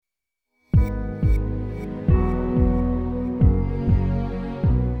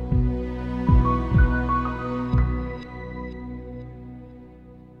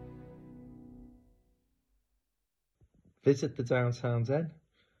visit the Downtown Den.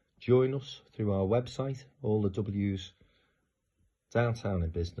 Join us through our website, all the W's,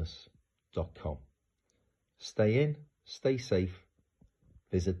 downtowninbusiness.com. Stay in, stay safe,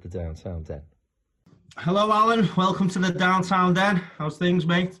 visit the Downtown Den. Hello, Alan. Welcome to the Downtown Den. How's things,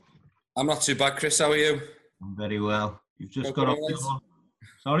 mate? I'm not too bad, Chris. How are you? I'm very well. You've just Coping got off all right? your...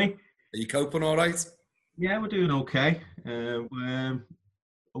 Sorry? Are you coping all right? Yeah, we're doing okay. We're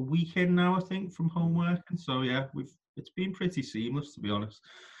a week in now, I think, from home working. So, yeah, it's been pretty seamless, to be honest.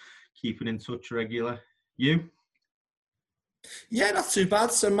 Keeping in touch regular. You? Yeah, not too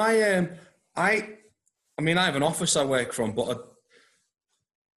bad. So I have an office I work from, but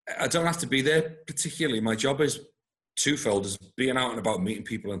I don't have to be there particularly. My job is twofold: is being out and about, meeting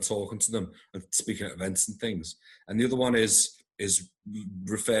people and talking to them and speaking at events and things. And the other one is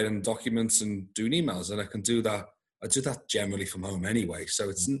referring documents and doing emails. And I do that generally from home anyway. So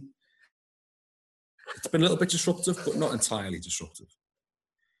it's been a little bit disruptive, but not entirely disruptive.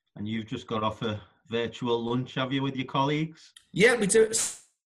 And you've just got off a virtual lunch, have you, with your colleagues? Yeah, we do.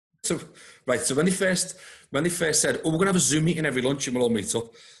 So when they first said, "Oh, we're gonna have a Zoom meeting every lunch and we'll all meet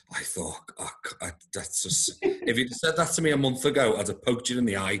up," I thought, that's just. If you'd said that to me a month ago, I'd have poked you in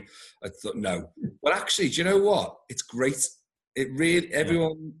the eye. I thought, no. But actually, do you know what? It's great. It really,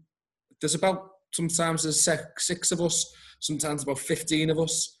 everyone. There's sometimes there's 6 of us, sometimes about 15 of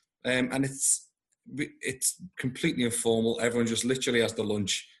us, and it's completely informal. Everyone just literally has the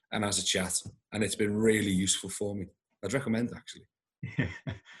lunch and has a chat, and it's been really useful for me. I'd recommend it, actually.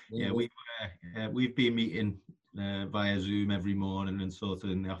 Yeah, we've been meeting via Zoom every morning and sort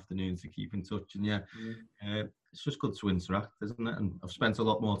of in the afternoon to keep in touch. And it's just good to interact, isn't it? And I've spent a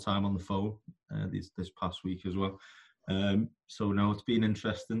lot more time on the phone this past week as well. So no, it's been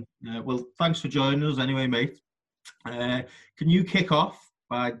interesting. Well, thanks for joining us anyway, mate. Can you kick off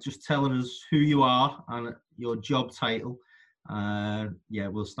by just telling us who you are and your job title?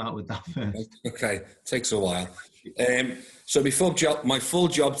 We'll start with that first. Okay, takes a while. So my full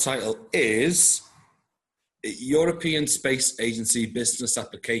job title is European Space Agency Business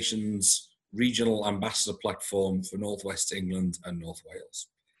Applications Regional Ambassador Platform for North West England and North Wales.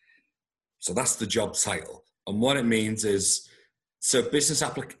 So that's the job title. And what it means is, so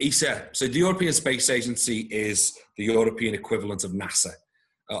the European Space Agency is the European equivalent of NASA.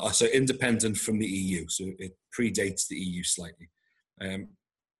 So independent from the EU. So it predates the EU slightly.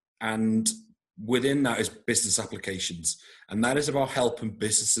 And within that is business applications. And that is about helping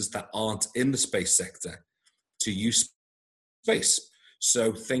businesses that aren't in the space sector to use space.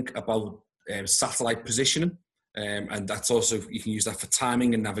 So think about satellite positioning. And that's also, you can use that for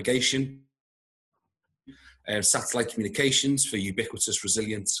timing and navigation. Satellite communications for ubiquitous,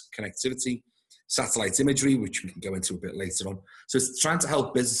 resilient connectivity. Satellite imagery, which we can go into a bit later on. So it's trying to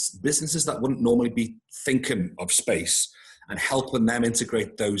help businesses that wouldn't normally be thinking of space and helping them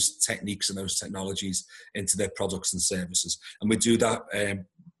integrate those techniques and those technologies into their products and services. And we do that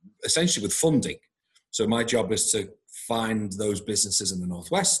essentially with funding. So my job is to find those businesses in the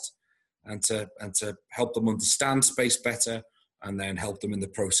Northwest and to help them understand space better, and then help them in the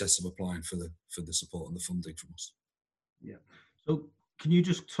process of applying for the support and the funding from us. Yeah. So can you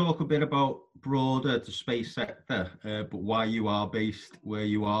just talk a bit about broader the space sector, but why you are based where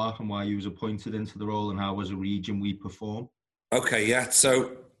you are and why you was appointed into the role and how as a region we perform? Okay, yeah.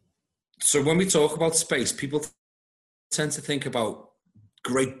 So when we talk about space, people tend to think about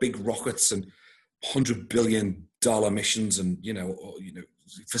great big rockets and $100 billion missions and,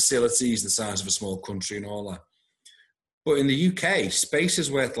 facilities the size of a small country and all that. But in the UK, space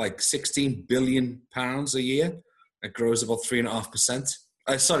is worth like £16 billion a year. It grows about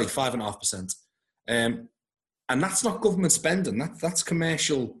 5.5%. And that's not government spending. That's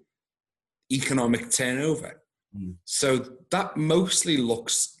commercial economic turnover. Mm. So that mostly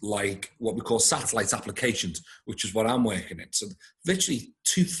looks like what we call satellite applications, which is what I'm working in. So literally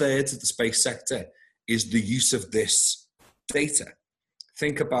 2/3 of the space sector is the use of this data.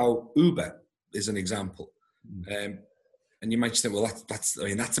 Think about Uber as an example. Mm. And you might think, well,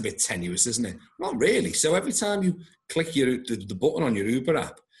 that's a bit tenuous, isn't it? Not really. So every time you click the button on your Uber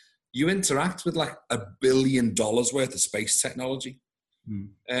app, you interact with like $1 billion worth of space technology.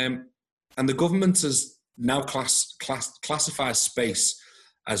 Mm. And the government has now classifies space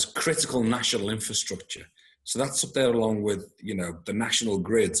as critical national infrastructure. So that's up there along with, the national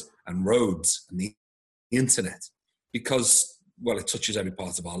grid and roads and the internet, because, well, it touches every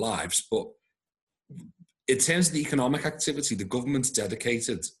part of our lives, but in terms of the economic activity, the government's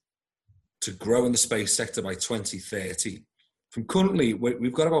dedicated to growing the space sector by 2030. From currently,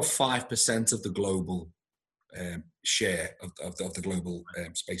 we've got about 5% of the global share of the global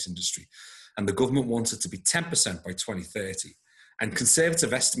space industry. and the government wants it to be 10% by 2030. And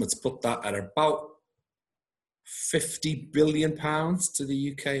conservative estimates put that at about £50 billion to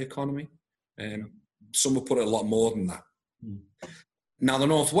the UK economy. Some will put it a lot more than that. Now, the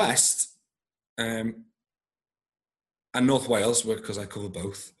Northwest and North Wales, because I cover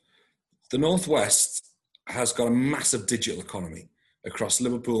both, the Northwest has got a massive digital economy across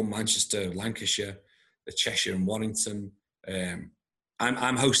Liverpool, Manchester, Lancashire, Cheshire and Warrington.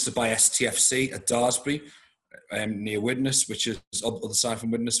 I'm hosted by STFC at Daresbury, near Widnes, which is up the other side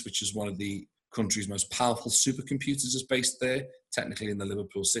from Widnes, which is one of the country's most powerful supercomputers is based there, technically in the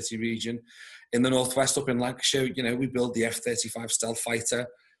Liverpool City region. In the Northwest, up in Lancashire, we build the F-35 stealth fighter.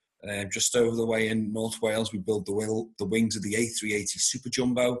 Just over the way in North Wales, we build the wings of the A380 Super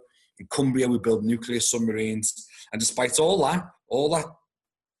Jumbo. In Cumbria, we build nuclear submarines. And despite all that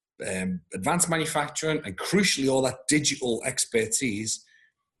advanced manufacturing and crucially all that digital expertise,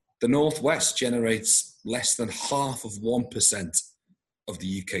 the Northwest generates less than 0.5% of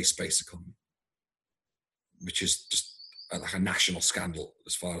the UK space economy, which is just like a national scandal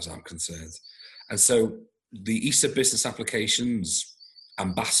as far as I'm concerned. And so the ESA Business Applications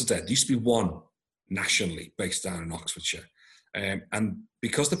Ambassador, there used to be one nationally based down in Oxfordshire. And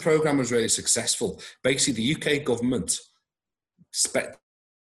because the programme was really successful, basically the UK government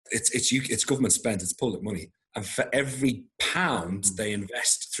it's government spent, it's public money. And for every pound they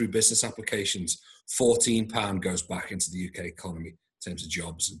invest through business applications, £14 goes back into the UK economy in terms of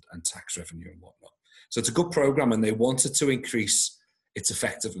jobs and tax revenue and whatnot. So it's a good programme, and they wanted to increase its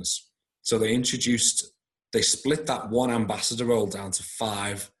effectiveness. So they split that one ambassador role down to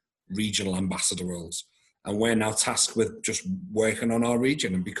 5 regional ambassador roles. And we're now tasked with just working on our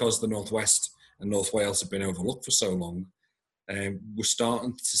region. And because the Northwest and North Wales have been overlooked for so long, we're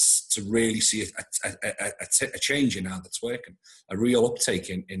starting to really see a change in how that's working, a real uptake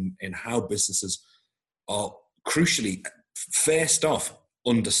in how businesses are crucially, first off,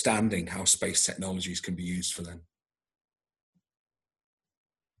 understanding how space technologies can be used for them.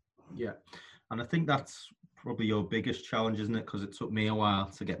 Yeah, and I think that's probably your biggest challenge, isn't it? Because it took me a while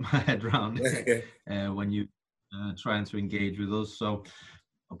to get my head around it when you trying to engage with us. So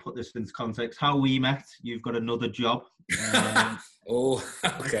I'll put this into context. How we met, you've got another job. Oh,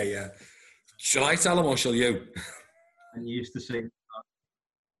 okay, yeah. Shall I tell them or shall you? And you used to say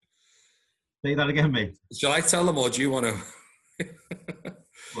that again, mate. Shall I tell them or do you want to?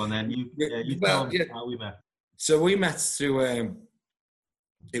 Well, then you tell them how we met. So we met through.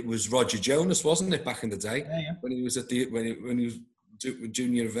 It was Roger Jonas, wasn't it, back in the day? Yeah. When he was when he was doing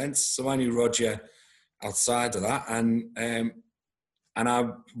junior events. So I knew Roger outside of that, and I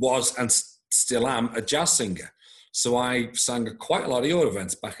was and still am a jazz singer. So I sang at quite a lot of your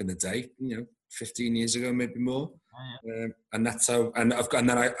events back in the day, 15 years ago, maybe more. And that's how. And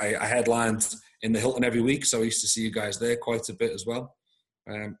then I headlined in the Hilton every week, so I used to see you guys there quite a bit as well.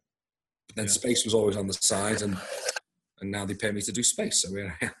 But then space was always on the side, and now they pay me to do space. So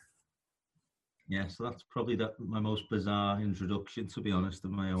yeah. Yeah, so that's probably my most bizarre introduction, to be honest,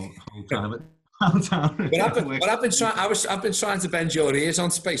 of my whole time at downtown. But I've been trying to bend your ears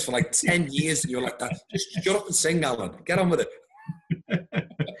on space for like 10 years, and you're like that. Just shut up and sing, Alan. Get on with it.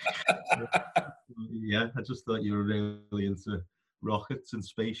 Yeah, I just thought you were really into rockets and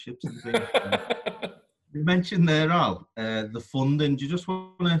spaceships and things. You mentioned there, Al, the funding. Do you just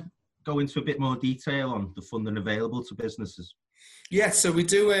want to go into a bit more detail on the funding available to businesses? Yeah, so we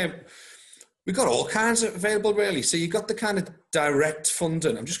do. We've got all kinds of available, really. So you've got the kind of direct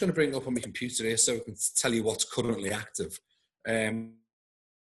funding. I'm just going to bring it up on my computer here so I can tell you what's currently active on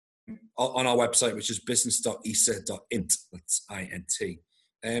our website, which is business.esa.int. That's INT.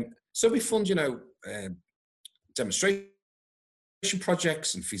 So we fund, demonstration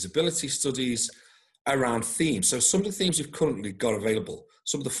projects and feasibility studies around themes. So some of the themes we've currently got available,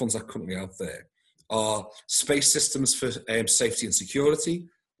 some of the funds that are currently out there are space systems for safety and security.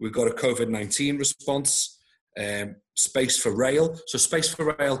 We've got a COVID-19 response, space for rail. So space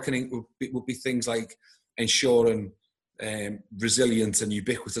for rail would be things like ensuring resilient and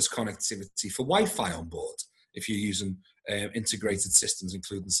ubiquitous connectivity for Wi-Fi on board, if you're using integrated systems,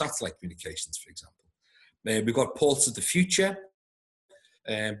 including satellite communications, for example. We've got ports of the future,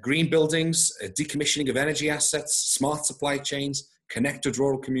 green buildings, decommissioning of energy assets, smart supply chains, connected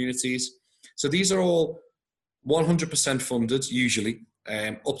rural communities. So these are all 100% funded, usually,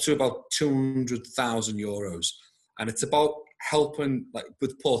 up to about €200,000. And it's about helping, like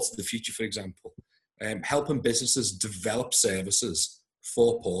with ports of the future, for example, helping businesses develop services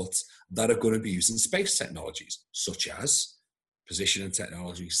for ports that are going to be using space technologies, such as positioning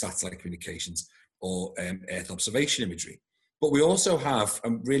technology, satellite communications, or Earth observation imagery. But we also have,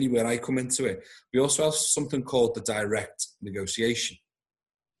 and really where I come into it, we also have something called the direct negotiation,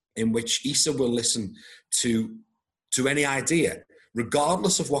 in which ESA will listen to any idea,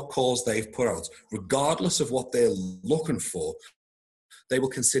 regardless of what calls they've put out, regardless of what they're looking for. They will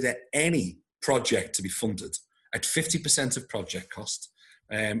consider any project to be funded at 50% of project cost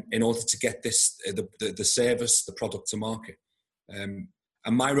in order to get this the service, the product to market. And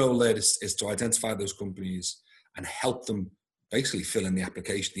my role there is to identify those companies and help them basically fill in the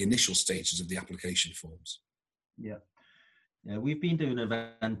application, the initial stages of the application forms. Yeah. Yeah, we've been doing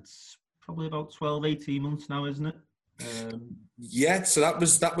events probably about 12, 18 months now, isn't it? Yeah, so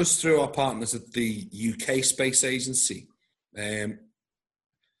that was through our partners at the UK Space Agency. And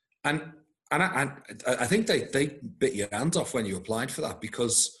I think they bit your hand off when you applied for that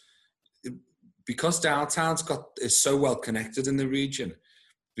because downtown's is so well connected in the region.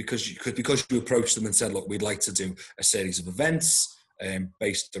 Because you approached them and said, look, we'd like to do a series of events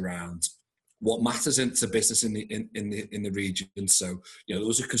based around what matters into business in the region. So, you know, there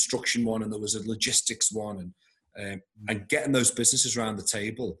was a construction one and there was a logistics one, and getting those businesses around the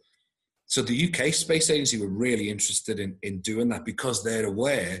table. So the UK Space Agency were really interested in doing that because they're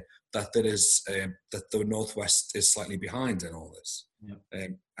aware that there is that the Northwest is slightly behind in all this. Yeah.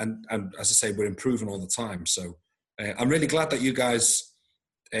 And as I say, we're improving all the time. So I'm really glad that you guys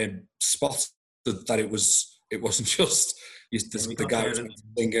spotted that it wasn't just the guy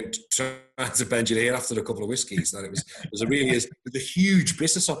trying to bend your ear after a couple of whiskeys. That it was a huge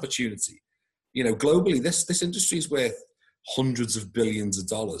business opportunity. You know, globally, this industry is worth hundreds of billions of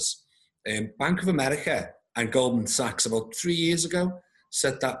dollars. Bank of America and Goldman Sachs about 3 years ago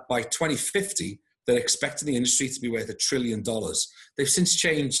said that by 2050 they're expecting the industry to be worth $1 trillion. They've since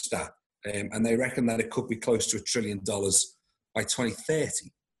changed that, and they reckon that it could be close to $1 trillion by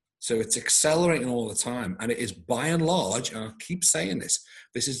 2030. So it's accelerating all the time, and it is by and large, and I keep saying this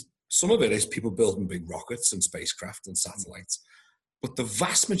is, some of it is people building big rockets and spacecraft and satellites, but the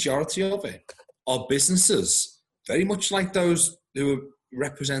vast majority of it are businesses, very much like those who are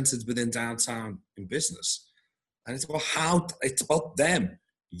represented within downtown in business. And it's about them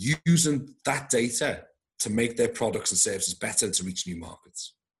using that data to make their products and services better to reach new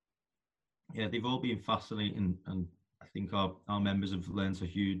markets. Yeah, they've all been fascinating, and I think our members have learned a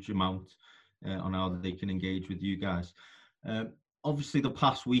huge amount on how they can engage with you guys. Obviously, the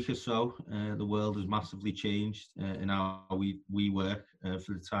past week or so, the world has massively changed in how we work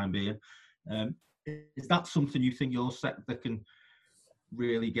for the time being. Is that something you think your sector can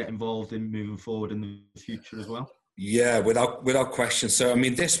really get involved in moving forward in the future as well? Yeah, without question. So, I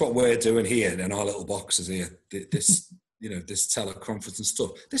mean, what we're doing here in our little boxes here, this this teleconference and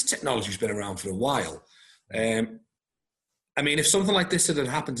stuff, this technology's been around for a while. I mean, if something like this had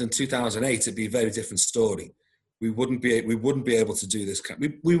happened in 2008, it'd be a very different story. We wouldn't be able to do this.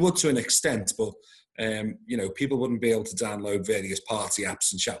 We would to an extent, but people wouldn't be able to download various party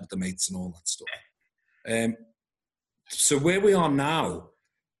apps and chat with the mates and all that stuff. So where we are now,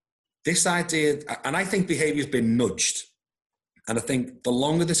 this idea, and I think behaviour has been nudged, and I think the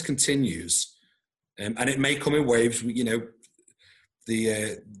longer this continues, and it may come in waves,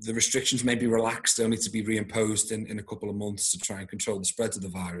 the restrictions may be relaxed only to be reimposed in a couple of months to try and control the spread of the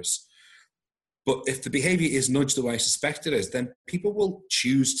virus. But if the behaviour is nudged the way I suspect it is, then people will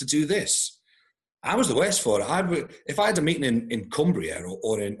choose to do this. I was the worst for it. If I had a meeting in Cumbria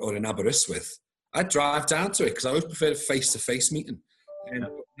or in Aberystwyth, I'd drive down to it because I always prefer a face-to-face meeting. And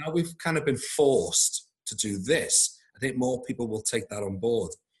now we've kind of been forced to do this. I think more people will take that on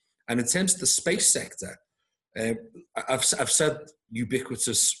board. And in terms of the space sector, I've said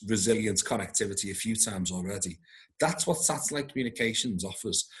ubiquitous resilience connectivity a few times already. That's what satellite communications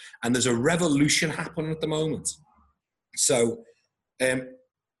offers. And there's a revolution happening at the moment. So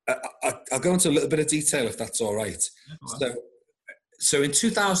I'll go into a little bit of detail if that's all right. So in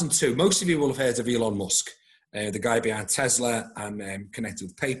 2002, most of you will have heard of Elon Musk, the guy behind Tesla and connected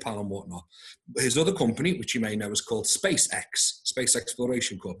with PayPal and whatnot. His other company, which you may know, is called SpaceX, Space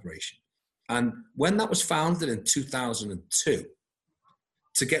Exploration Corporation. And when that was founded in 2002,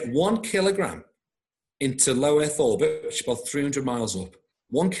 to get 1 kilogram into low Earth orbit, which is about 300 miles up,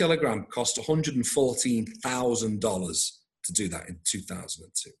 1 kilogram cost $114,000 to do that in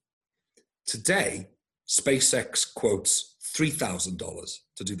 2002. Today, SpaceX quotes $3,000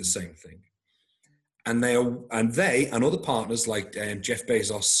 to do the same thing. And they and other partners like Jeff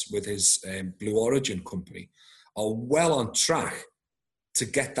Bezos with his Blue Origin company are well on track to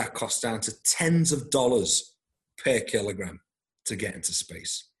get that cost down to tens of dollars per kilogram to get into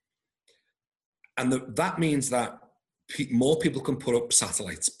space. And that means that more people can put up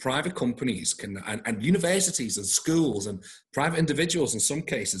satellites. Private companies can, and universities and schools and private individuals in some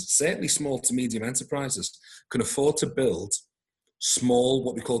cases, certainly small to medium enterprises, can afford to build small,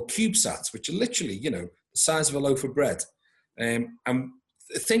 what we call CubeSats, which are literally, the size of a loaf of bread. And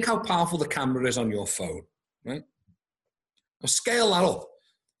think how powerful the camera is on your phone, right? Now scale that up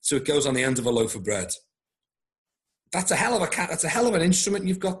so it goes on the end of a loaf of bread. That's a hell of an instrument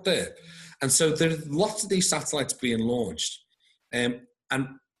you've got there. And so there are lots of these satellites being launched. And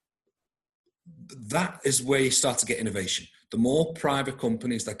that is where you start to get innovation. The more private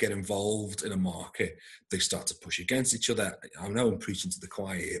companies that get involved in a market, they start to push against each other. I know I'm preaching to the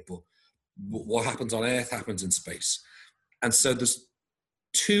choir here, but what happens on Earth happens in space. And so there's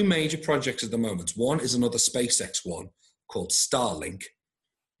two major projects at the moment. One is another SpaceX one called Starlink.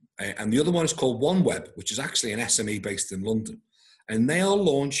 And the other one is called OneWeb, which is actually an SME based in London. And they are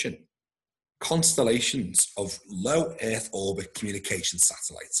launching constellations of low Earth orbit communication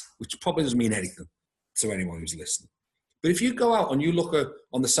satellites, which probably doesn't mean anything to anyone who's listening. But if you go out and you look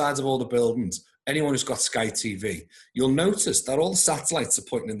on the sides of all the buildings, anyone who's got Sky TV, you'll notice that all the satellites are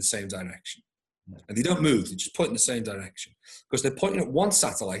pointing in the same direction. And they don't move, they just point in the same direction. Because they're pointing at one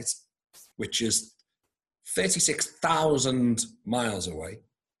satellite, which is 36,000 miles away.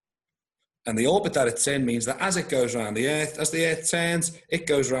 And the orbit that it's in means that as it goes around the Earth, as the Earth turns, it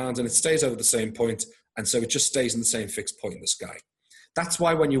goes around and it stays over the same point. And so it just stays in the same fixed point in the sky. That's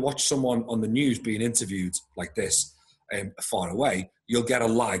why when you watch someone on the news being interviewed like this, far away, you'll get a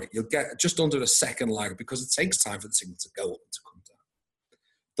lag. You'll get just under a second lag because it takes time for the signal to go up and to come down.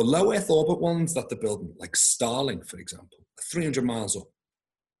 The low Earth orbit ones that they're building, like Starlink, for example, are 300 miles up.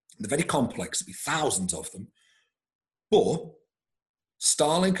 They're very complex. There'll be thousands of them. But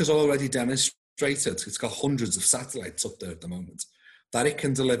Starlink has already demonstrated, it's got hundreds of satellites up there at the moment, that it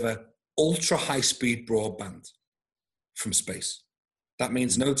can deliver ultra high-speed broadband from space. That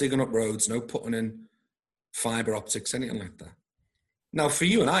means no digging up roads, no putting in fiber optics, anything like that. Now, for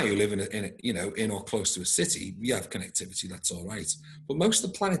you and I who live in or close to a city, we have connectivity, that's all right. But most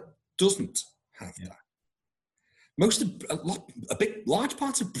of the planet doesn't have that. Large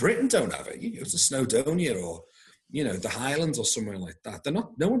parts of Britain don't have it. You go to Snowdonia or, the Highlands or somewhere like that.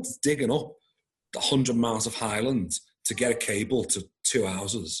 No one's digging up the 100 miles of Highland to get a cable to two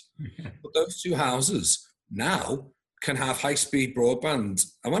houses. But those two houses now can have high-speed broadband.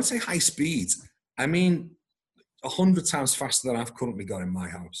 And when I say high speed, I mean 100 times faster than I've currently got in my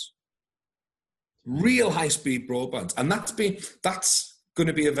house. Real high-speed broadband. And that's going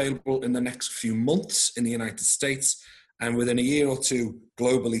to be available in the next few months in the United States and within a year or two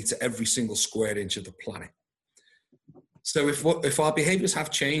globally to every single square inch of the planet. So if our behaviors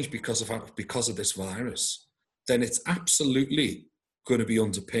have changed because of this virus, then it's absolutely going to be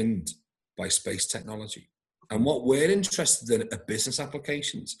underpinned by space technology. And what we're interested in at business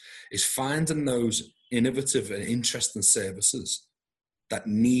applications is finding those innovative and interesting services that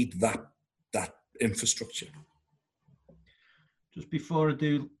need that infrastructure. Just before I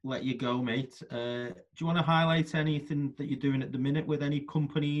do let you go, mate, do you want to highlight anything that you're doing at the minute with any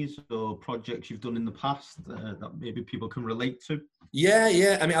companies or projects you've done in the past that maybe people can relate to?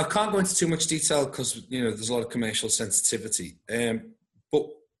 Yeah. I mean, I can't go into too much detail because, there's a lot of commercial sensitivity. But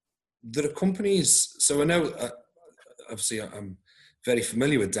there are companies, so I know, obviously I'm very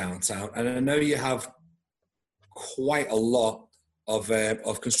familiar with downtown, and I know you have quite a lot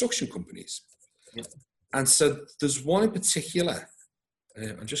of construction companies. Yeah. And so there's one in particular,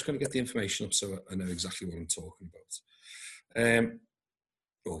 I'm just going to get the information up so I know exactly what I'm talking about.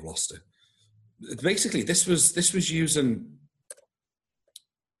 I've lost it. Basically, this was using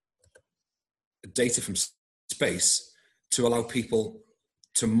data from space to allow people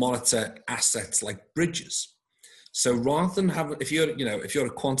to monitor assets like bridges. So rather than if you're a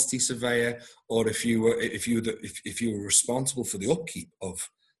quantity surveyor, or if you were responsible for the upkeep of,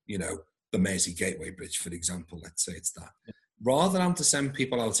 the Mersey Gateway Bridge, for example, let's say it's that, rather than having to send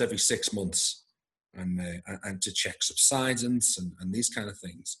people out every 6 months and to check subsidence and these kind of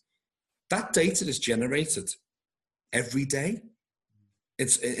things, that data is generated every day.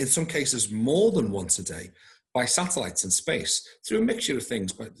 It's in some cases more than once a day by satellites in space through a mixture of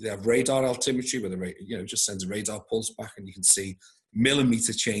things. But they have radar altimetry where the just sends a radar pulse back and you can see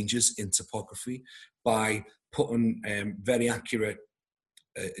millimeter changes in topography by putting very accurate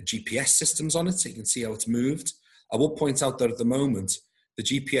GPS systems on it, so you can see how it's moved. I will point out that at the moment, the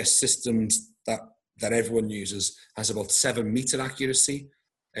GPS systems that everyone uses has about 7 meter accuracy.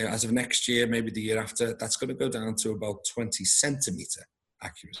 As of next year, maybe the year after, that's going to go down to about 20 centimeter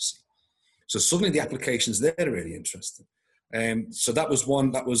accuracy. So suddenly the applications there are really interesting. So that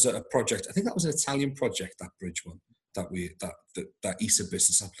was a project. I think that was an Italian project, that bridge one. that ESA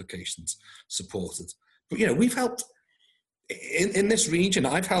business applications supported. But we've helped in this region.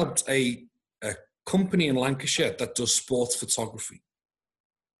 I've helped a company in Lancashire that does sports photography.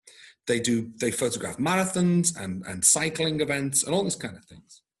 They photograph marathons and cycling events and all these kind of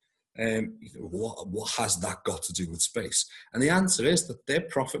things. What has that got to do with space? And the answer is that their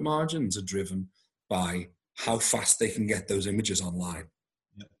profit margins are driven by how fast they can get those images online.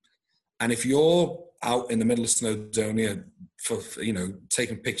 Yeah. And if you're out in the middle of Snowdonia for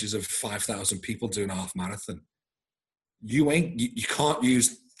taking pictures of 5,000 people doing a half marathon, you can't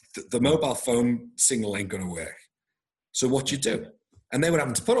use the mobile phone signal ain't going to work. So what you do? And they were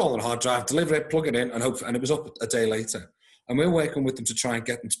having to put it all on a hard drive, deliver it, plug it in, and it was up a day later. And we're working with them to try and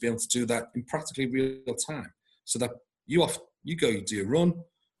get them to be able to do that in practically real time, so that you go, you do your run,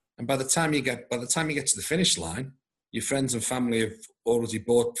 and by the time you get to the finish line, your friends and family have already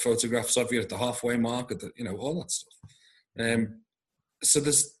bought photographs of you at the halfway mark, all that stuff. So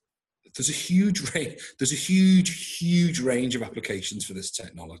there's a huge range of applications for this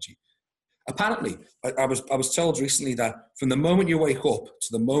technology. Apparently, I was told recently that from the moment you wake up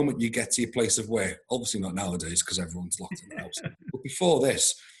to the moment you get to your place of work, obviously not nowadays because everyone's locked in the house, but before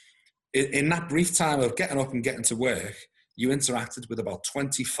this, in that brief time of getting up and getting to work, you interacted with about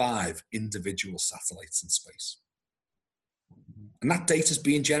 25 individual satellites in space. And that data is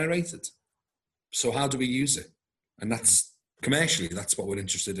being generated. So how do we use it? And that's commercially, that's what we're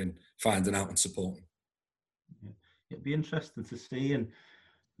interested in finding out and supporting. Yeah. It'd be interesting to see, and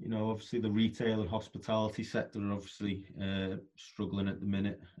obviously the retail and hospitality sector are obviously struggling at the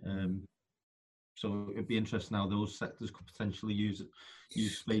minute. So it'd be interesting how those sectors could potentially use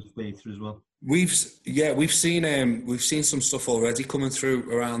space data as well. We've seen some stuff already coming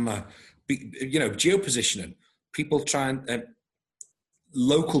through around that. Geopositioning. People trying,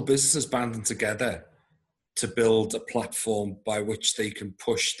 local businesses banding together to build a platform by which they can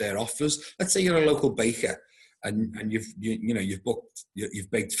push their offers. Let's say you're a local baker. And you've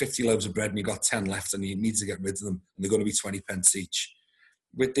baked 50 loaves of bread and you've got 10 left and you need to get rid of them and they're going to be 20 pence each.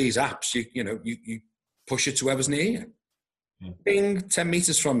 With these apps, you push it to whoever's near you. Yeah. Bing, 10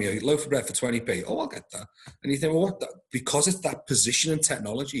 meters from you, loaf of bread for 20p. Oh, I'll get that. And you think, well, because it's that position and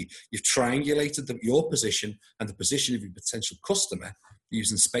technology, you've triangulated your position and the position of your potential customer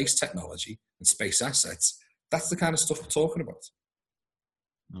using space technology and space assets. That's the kind of stuff we're talking about.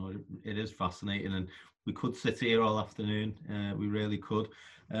 No, it is fascinating, and we could sit here all afternoon. We really could.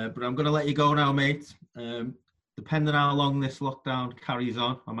 But I'm going to let you go now, mate. Depending on how long this lockdown carries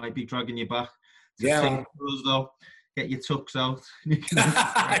on, I might be dragging you back to sing for us, though. Get your tucks out.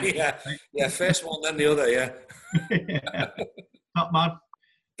 Yeah. First one, then the other. Yeah. Top man.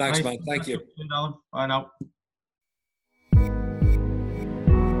 Thanks, man. Thank you. Bye now.